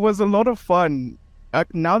 It was a lot of fun.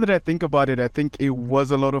 Now that I think about it, I think it was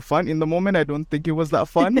a lot of fun. In the moment, I don't think it was that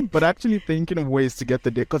fun, but actually thinking of ways to get the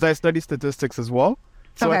data, because I study statistics as well.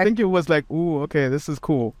 So okay. I think it was like, ooh, okay, this is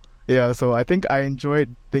cool. Yeah, so I think I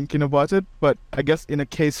enjoyed thinking about it, but I guess in a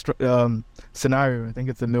case scenario, I think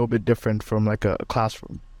it's a little bit different from like a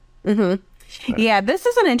classroom. Mm-hmm. Yeah, this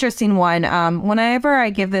is an interesting one. Whenever I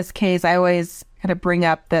give this case, I always kind of bring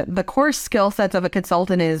up the core skill sets of a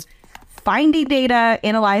consultant is finding data,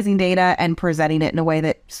 analyzing data, and presenting it in a way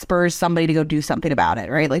that spurs somebody to go do something about it,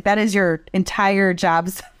 right? Like that is your entire job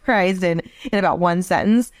summarized in about one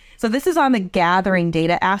sentence. So this is on the gathering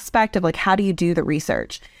data aspect of like, how do you do the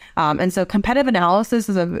research? And so competitive analysis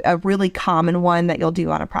is a really common one that you'll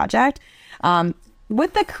do on a project.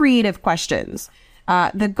 With the creative questions,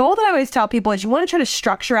 the goal that I always tell people is you want to try to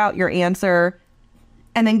structure out your answer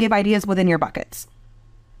and then give ideas within your buckets.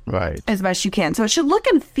 Right. As best you can. So it should look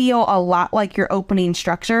and feel a lot like your opening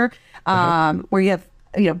structure, where you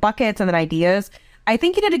have, buckets and then ideas. I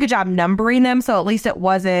think you did a good job numbering them. So at least it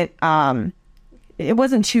wasn't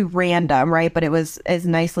too random, right? But it was as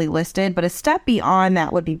nicely listed. But a step beyond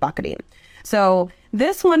that would be bucketing. So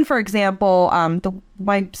this one, for example,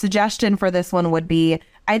 my suggestion for this one would be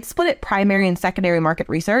I'd split it primary and secondary market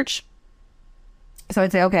research. So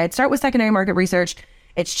I'd say, okay, I'd start with secondary market research.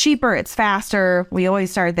 It's cheaper, it's faster. We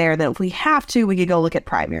always start there. Then if we have to, we could go look at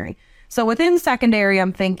primary. So within secondary,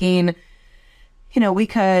 I'm thinking, we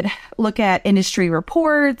could look at industry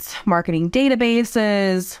reports, marketing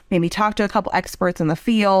databases, maybe talk to a couple experts in the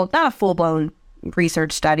field, not a full-blown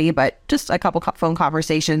research study, but just a couple phone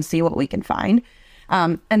conversations, see what we can find.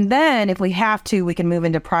 And then if we have to, we can move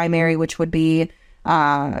into primary, which would be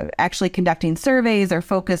actually conducting surveys or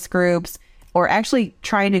focus groups, or actually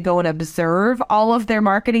trying to go and observe all of their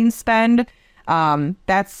marketing spend.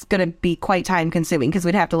 That's going to be quite time consuming because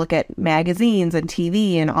we'd have to look at magazines and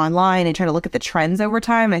TV and online and try to look at the trends over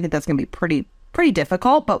time. I think that's going to be pretty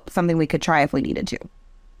difficult, but something we could try if we needed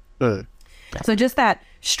to. So just that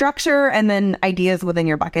structure and then ideas within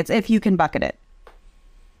your buckets, if you can bucket it.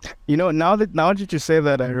 Now that you say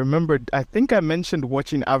that, I remembered, I think I mentioned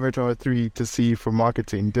watching Avatar 3 to see for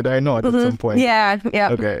marketing. Did I not at some point? Yeah.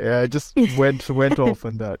 Okay, yeah, I just went off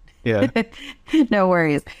on that. Yeah. No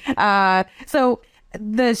worries. So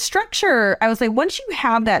the structure, I would say once you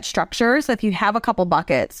have that structure, so if you have a couple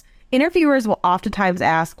buckets, interviewers will oftentimes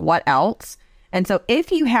ask what else? And so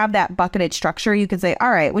if you have that bucketed structure, you can say, all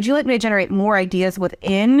right, would you like me to generate more ideas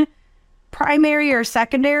within primary or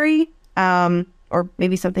secondary? Or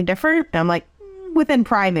maybe something different. And I'm like, within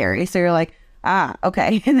primary. So you're like,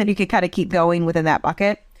 okay. And then you can kind of keep going within that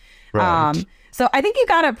bucket. Right. So I think you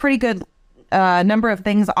got a pretty good number of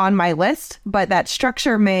things on my list, but that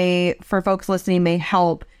structure for folks listening, may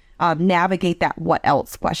help navigate that what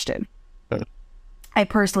else question. I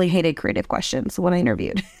personally hated creative questions when I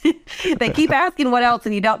interviewed. They keep asking what else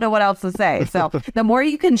and you don't know what else to say. So the more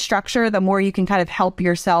you can structure, the more you can kind of help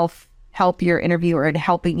yourself, help your interviewer, and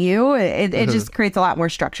helping you. It just creates a lot more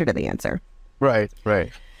structure to the answer. Right.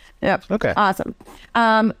 Yep. Okay. Awesome.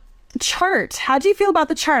 Chart. How do you feel about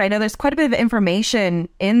the chart? I know there's quite a bit of information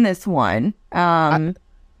in this one.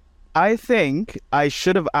 I think I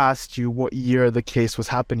should have asked you what year the case was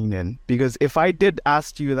happening in, because if I did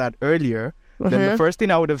ask you that earlier, then the first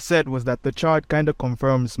thing I would have said was that the chart kind of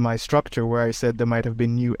confirms my structure where I said there might have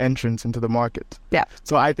been new entrants into the market. Yeah.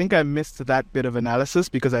 So I think I missed that bit of analysis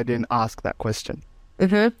because I didn't ask that question.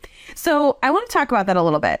 So I want to talk about that a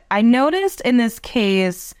little bit. I noticed in this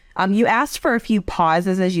case, you asked for a few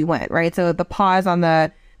pauses as you went, right? So the pause on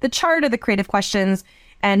the chart of the creative questions.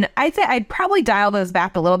 And I'd say I'd probably dial those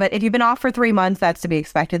back a little bit. If you've been off for 3 months, that's to be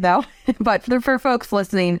expected though. But for folks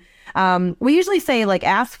listening, we usually say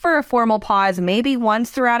ask for a formal pause maybe once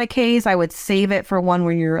throughout a case. I would save it for one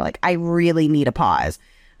where you're like, I really need a pause.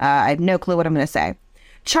 I have no clue what I'm going to say.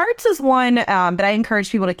 Charts is one that I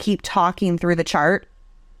encourage people to keep talking through the chart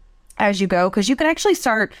as you go, because you can actually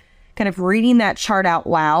start kind of reading that chart out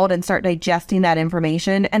loud and start digesting that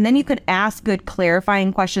information. And then you can ask good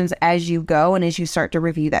clarifying questions as you go and as you start to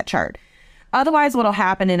review that chart. Otherwise, what'll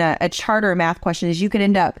happen in a chart or a math question is you could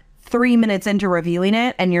end up 3 minutes into reviewing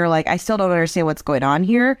it and you're like, I still don't understand what's going on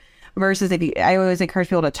here. Versus I always encourage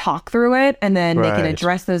people to talk through it and then they can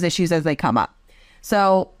address those issues as they come up.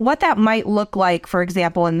 So what that might look like, for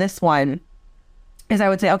example, in this one is I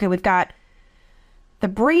would say, okay, we've got the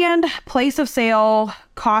brand, place of sale,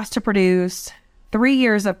 cost to produce, 3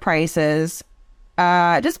 years of prices.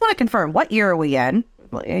 Just want to confirm, what year are we in?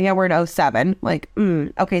 Yeah, we're in 07.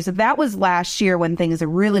 Okay, so that was last year when things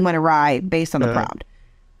really went awry based on the prompt.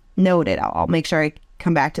 Noted. I'll make sure I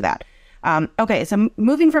come back to that. Okay, so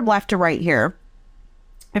moving from left to right here.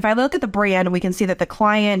 If I look at the brand, we can see that the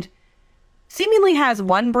client seemingly has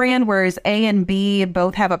one brand, whereas A and B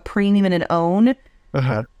both have a premium and an own.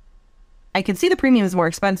 I can see the premium is more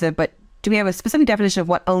expensive, but do we have a specific definition of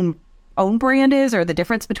what own brand is or the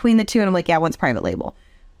difference between the two? And I'm like, yeah, one's private label.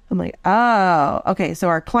 I'm like, oh, okay. So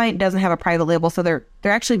our client doesn't have a private label. So they're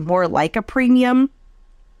actually more like a premium,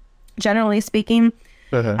 generally speaking.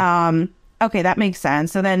 Okay, that makes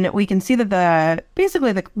sense. So then we can see that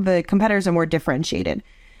the competitors are more differentiated.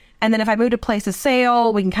 And then if I move to place of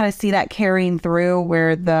sale, we can kind of see that carrying through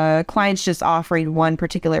where the client's just offering one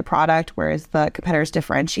particular product, whereas the competitors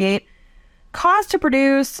differentiate. Cost to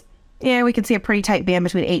produce, yeah, we can see a pretty tight band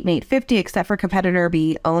between $8 and $8.50, except for competitor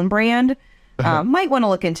B own brand. Might want to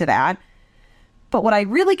look into that. But what I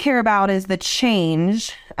really care about is the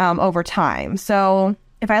change over time. So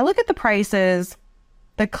if I look at the prices,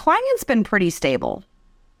 the client's been pretty stable.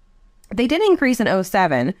 They did increase in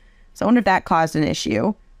 07, so I wonder if that caused an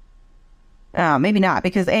issue. Maybe not,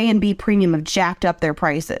 because A and B premium have jacked up their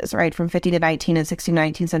prices, right? From 15 to 19 and 16 to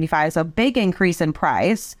 19.75. So big increase in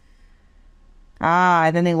price.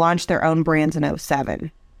 And then they launched their own brands in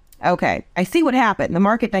 07. Okay, I see what happened. The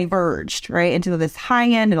market diverged, right, into this high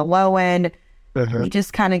end and a low end. We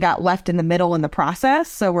just kind of got left in the middle in the process.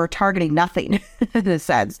 So we're targeting nothing in a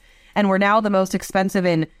sense. And we're now the most expensive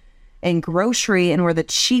in grocery, and we're the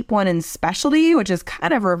cheap one in specialty, which is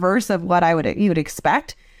kind of reverse of what you would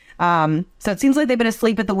expect. So it seems like they've been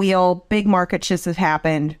asleep at the wheel. Big market shifts have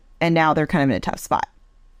happened, and now they're kind of in a tough spot.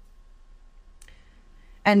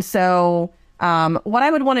 And so what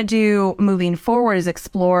I would want to do moving forward is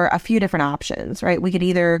explore a few different options, right? We could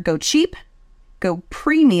either go cheap, go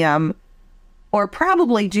premium, or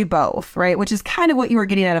probably do both, right? Which is kind of what you were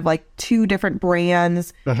getting out of like two different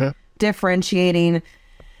brands, differentiating.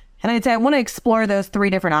 And I'd say I want to explore those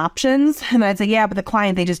three different options. And I'd say, yeah, but the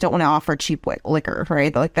client, they just don't want to offer cheap liquor,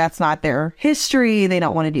 right? Like that's not their history. They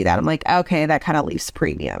don't want to do that. I'm like, okay, that kind of leaves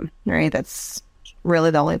premium, right? That's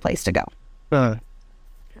really the only place to go.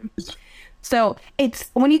 So it's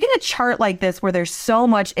when you get a chart like this where there's so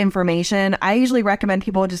much information, I usually recommend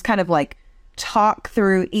people just kind of like talk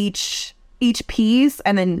through each piece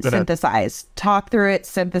and then synthesize. Talk through it,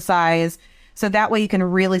 synthesize. So that way you can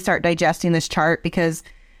really start digesting this chart, because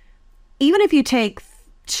even if you take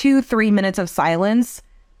 2-3 minutes of silence,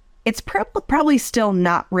 it's probably still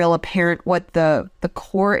not real apparent what the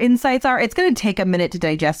core insights are. It's going to take a minute to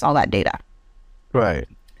digest all that data. Right.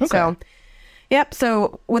 Okay. So, yep.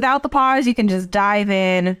 So without the pause, you can just dive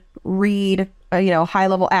in, read, high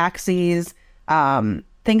level axes,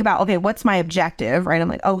 think about, okay, what's my objective, right? I'm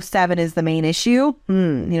like, 7 is the main issue.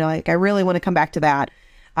 Like I really want to come back to that.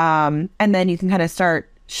 And then you can kind of start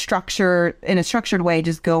in a structured way,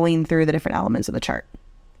 just going through the different elements of the chart.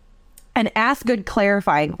 And ask good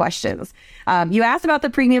clarifying questions. You asked about the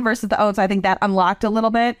premium versus the oats. I think that unlocked a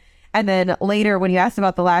little bit. And then later when you asked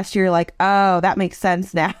about the last year, like, oh, that makes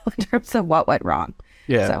sense now in terms of what went wrong.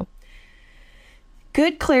 Yeah. So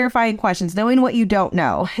good clarifying questions. Knowing what you don't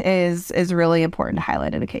know is really important to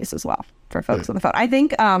highlight in a case as well for folks on the phone. I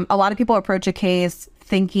think a lot of people approach a case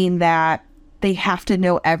thinking that they have to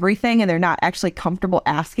know everything and they're not actually comfortable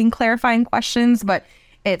asking clarifying questions. But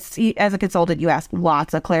it's, as a consultant, you ask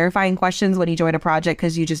lots of clarifying questions when you join a project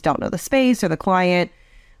because you just don't know the space or the client.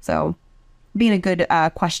 So being a good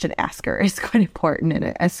question asker is quite important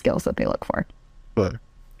and a skill set they look for. Good.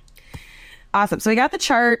 Awesome. So we got the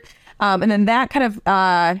chart. And then that kind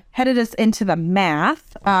of headed us into the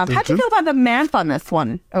math. How'd you feel about the math on this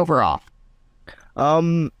one overall?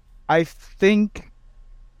 I think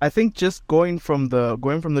just going from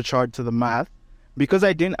the chart to the math, because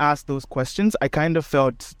I didn't ask those questions, I kind of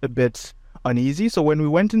felt a bit uneasy. So when we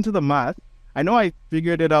went into the math, I know I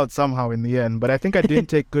figured it out somehow in the end, but I think I didn't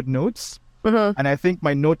take good notes. And I think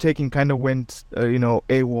my note taking kind of went,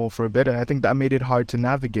 AWOL for a bit. And I think that made it hard to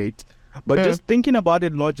navigate. But just thinking about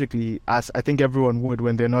it logically, as I think everyone would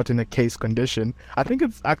when they're not in a case condition, I think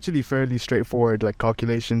it's actually fairly straightforward, like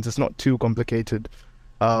calculations. It's not too complicated.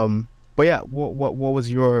 But yeah, what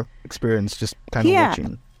was your experience just kind of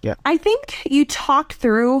watching? Yeah. I think you talked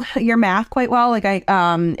through your math quite well. Like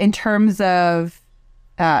in terms of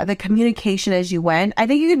the communication as you went, I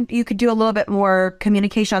think you could do a little bit more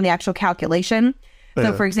communication on the actual calculation.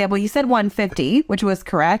 So for example, you said 150, which was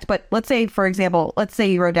correct. But let's say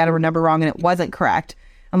you wrote down a number wrong and it wasn't correct.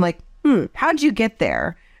 I'm like, how'd you get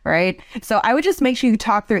there? Right. So I would just make sure you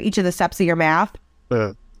talk through each of the steps of your math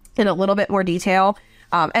in a little bit more detail.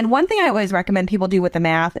 And one thing I always recommend people do with the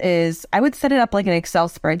math is I would set it up like an Excel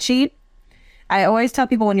spreadsheet. I always tell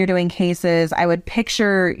people when you're doing cases, I would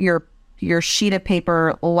picture your sheet of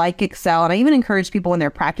paper like Excel. And I even encourage people when they're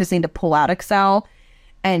practicing to pull out Excel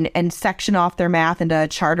and section off their math into a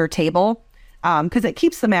chart or table, because it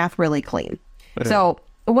keeps the math really clean. So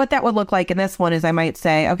what that would look like in this one is I might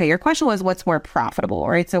say, okay, your question was what's more profitable,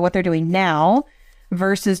 right? So what they're doing now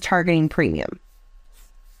versus targeting premium.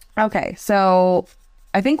 Okay, so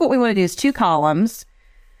I think what we want to do is 2 columns,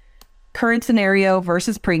 current scenario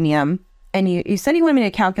versus premium. And you said you wanted me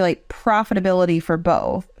to calculate profitability for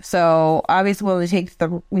both. So obviously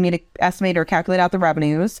when we need to estimate or calculate out the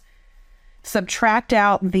revenues, subtract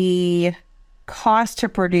out the cost to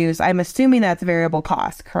produce. I'm assuming that's variable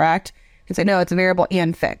cost, correct? Because I know it's variable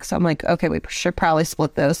and fixed. So I'm like, okay, we should probably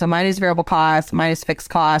split those. So mine is variable cost, mine is fixed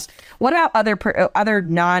cost. What about other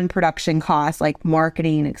non-production costs like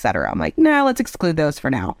marketing, et cetera? I'm like, no, let's exclude those for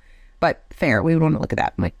now. But fair, we would want to look at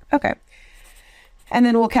that. I'm like, okay. And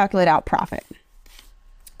then we'll calculate out profit.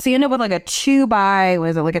 So you end up with like a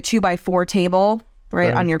 2x4 table,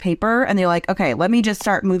 right, on your paper. And you're like, okay, let me just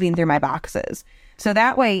start moving through my boxes. So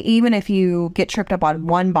that way, even if you get tripped up on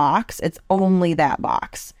one box, it's only that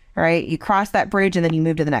box, right? You cross that bridge and then you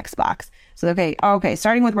move to the next box. So, okay,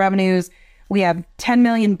 starting with revenues, we have 10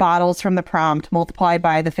 million bottles from the prompt multiplied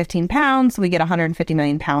by the 15 pounds. So we get 150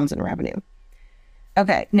 million pounds in revenue.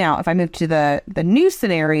 Okay, now if I move to the new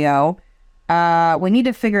scenario, we need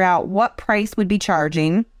to figure out what price would be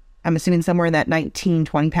charging. I'm assuming somewhere in that 19,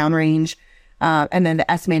 20 pound range. And then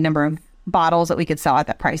the estimated number of bottles that we could sell at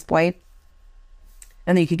that price point.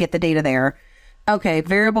 and then you could get the data there. Okay,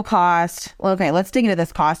 variable cost. Okay, let's dig into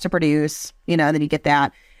this cost to produce, and then you get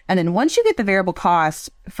that. And then once you get the variable cost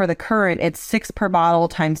for the current, it's 6 per bottle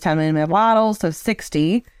times 10 million bottles, so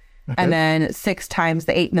 60. Okay. And then 6 times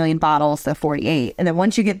the 8 million bottles, so 48. And then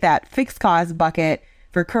once you get that fixed cost bucket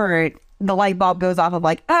for current, the light bulb goes off of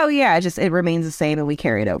like, oh yeah, it remains the same and we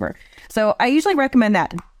carry it over. So I usually recommend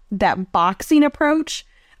that boxing approach,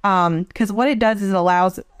 because what it does is it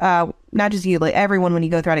allows not just you, like everyone, when you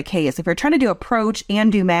go throughout a case, if you're trying to do approach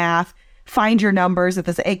and do math, find your numbers,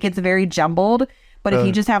 it gets very jumbled. But if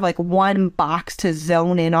you just have like one box to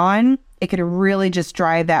zone in on, it could really just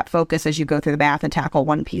drive that focus as you go through the math and tackle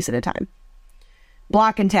one piece at a time.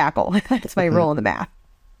 Block and tackle. That's my rule in the math.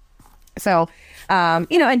 So,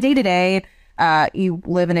 and day to day, you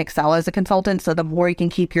live in Excel as a consultant. So the more you can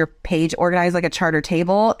keep your page organized like a charter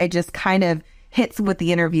table, it just kind of hits with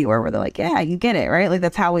the interviewer where they're like, yeah, you get it, right? Like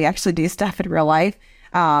that's how we actually do stuff in real life.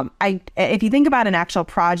 If you think about an actual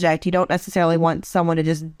project, you don't necessarily want someone to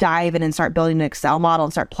just dive in and start building an Excel model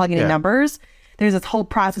and start plugging in numbers. There's this whole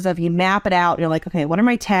process of you map it out. And you're like, okay, what are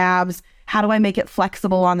my tabs? How do I make it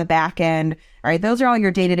flexible on the back end? All right. Those are all your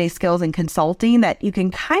day-to-day skills in consulting that you can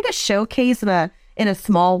kind of showcase in a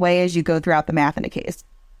small way as you go throughout the math in a case.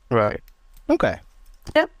 Right. Okay.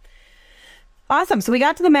 Yep. Awesome. So we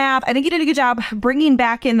got to the math. I think you did a good job bringing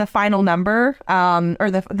back in the final number, or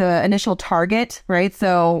the initial target, right?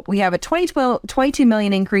 So we have a 22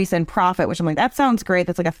 million increase in profit, which I'm like, that sounds great.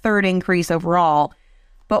 That's like a third increase overall.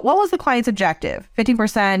 But what was the client's objective?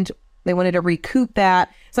 50%. They wanted to recoup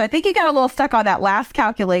that. So I think you got a little stuck on that last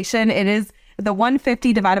calculation. It is the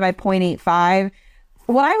 150 divided by 0.85.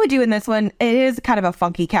 What I would do in this one, it is kind of a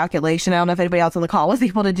funky calculation. I don't know if anybody else on the call was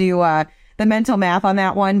able to do the mental math on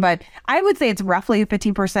that one, but I would say it's roughly a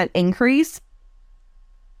 15% increase.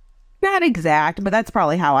 Not exact, but that's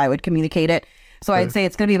probably how I would communicate it. So I'd say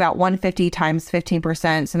it's going to be about 150 times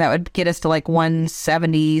 15%. So that would get us to like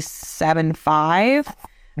 177.5.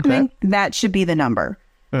 Okay. I think that should be the number.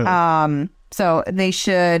 So they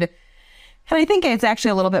should, and I think it's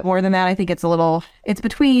actually a little bit more than that. I think it's a little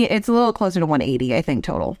closer to 180, I think,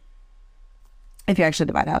 total, if you actually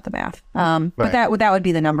divide out the math. But that would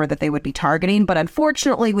be the number that they would be targeting. But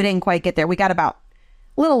unfortunately, we didn't quite get there. We got about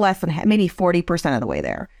a little less than maybe 40% of the way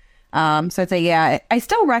there. So I'd say, I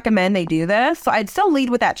still recommend they do this. So I'd still lead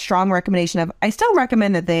with that strong recommendation of, I still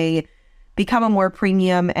recommend that they become a more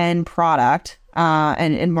premium end product,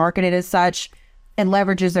 and market it as such, and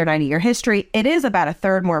leverages their 90-year history. It is about a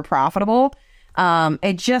third more profitable.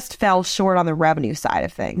 It just fell short on the revenue side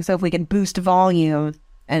of things. So if we can boost volume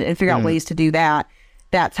and figure out ways to do that,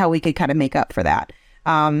 that's how we could kind of make up for that.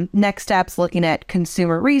 Next steps, looking at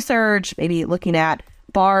consumer research, maybe looking at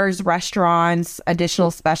bars, restaurants,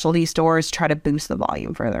 additional specialty stores, try to boost the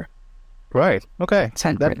volume further. Right. Okay.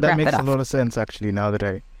 That makes a lot up. of sense, actually, now that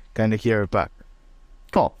I kind of hear it back.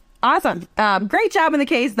 Cool. Awesome. Great job in the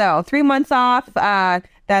case, though. 3 months off.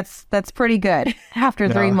 That's pretty good after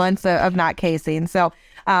 3 months of not casing. So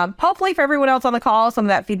hopefully for everyone else on the call, some of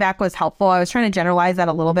that feedback was helpful. I was trying to generalize that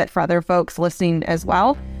a little bit for other folks listening as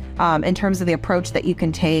well, in terms of the approach that you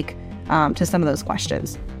can take to some of those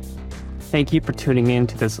questions. Thank you for tuning in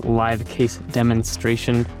to this live case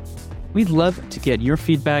demonstration. We'd love to get your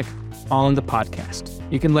feedback on the podcast.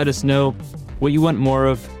 You can let us know what you want more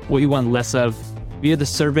of, what you want less of, via the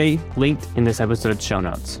survey linked in this episode's show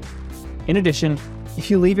notes. In addition,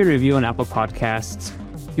 if you leave a review on Apple Podcasts,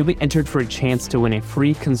 you'll be entered for a chance to win a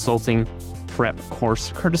free consulting prep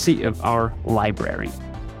course courtesy of our library.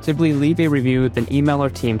 Simply leave a review, then email our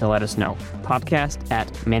team to let us know.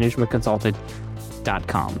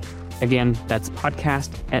 podcast@managementconsulted.com. Again, that's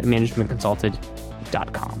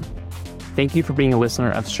podcast@managementconsulted.com. Thank you for being a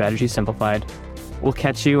listener of Strategy Simplified. We'll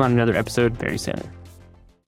catch you on another episode very soon.